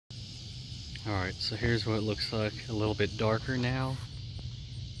Alright, so here's what it looks like a little bit darker now.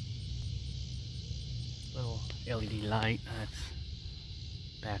 Little LED light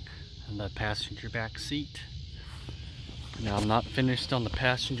that's back in the passenger back seat. Now I'm not finished on the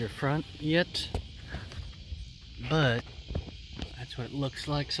passenger front yet, but that's what it looks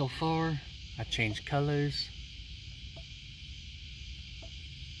like so far. I changed colors.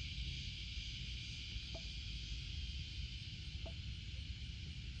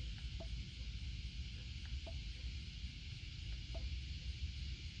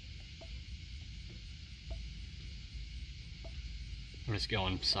 I'm just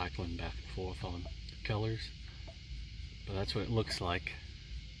going cycling back and forth on the colors, but that's what it looks like.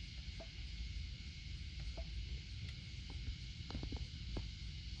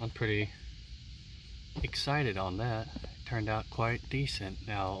 I'm pretty excited on that. It turned out quite decent.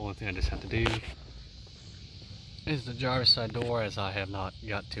 Now the only thing I just have to do is the driver's side door, as I have not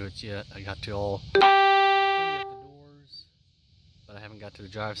got to it yet. I got to all 3 of the doors, but I haven't got to the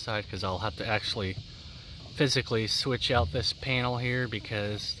driver's side because I'll have to actually physically switch out this panel here,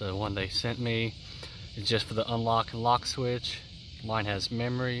 because the one they sent me is just for the unlock and lock switch. Mine has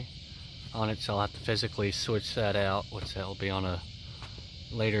memory on it, so I'll have to physically switch that out, which that'll be on a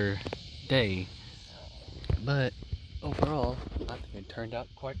later day. But overall, I think it turned out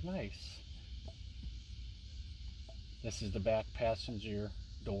quite nice. This is the back passenger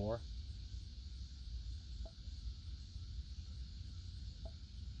door.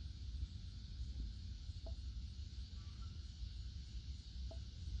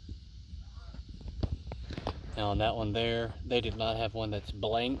 Now on that one there, they did not have one that's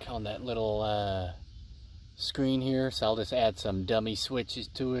blank on that little screen here, so I'll just add some dummy switches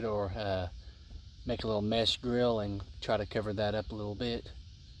to it, or make a little mesh grill and try to cover that up a little bit.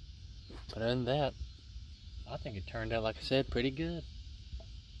 But other than that, I think it turned out, like I said, pretty good.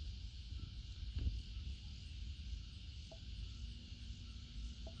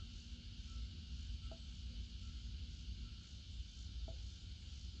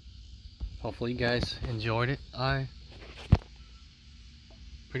 Hopefully you guys enjoyed it. I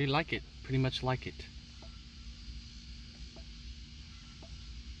pretty much like it.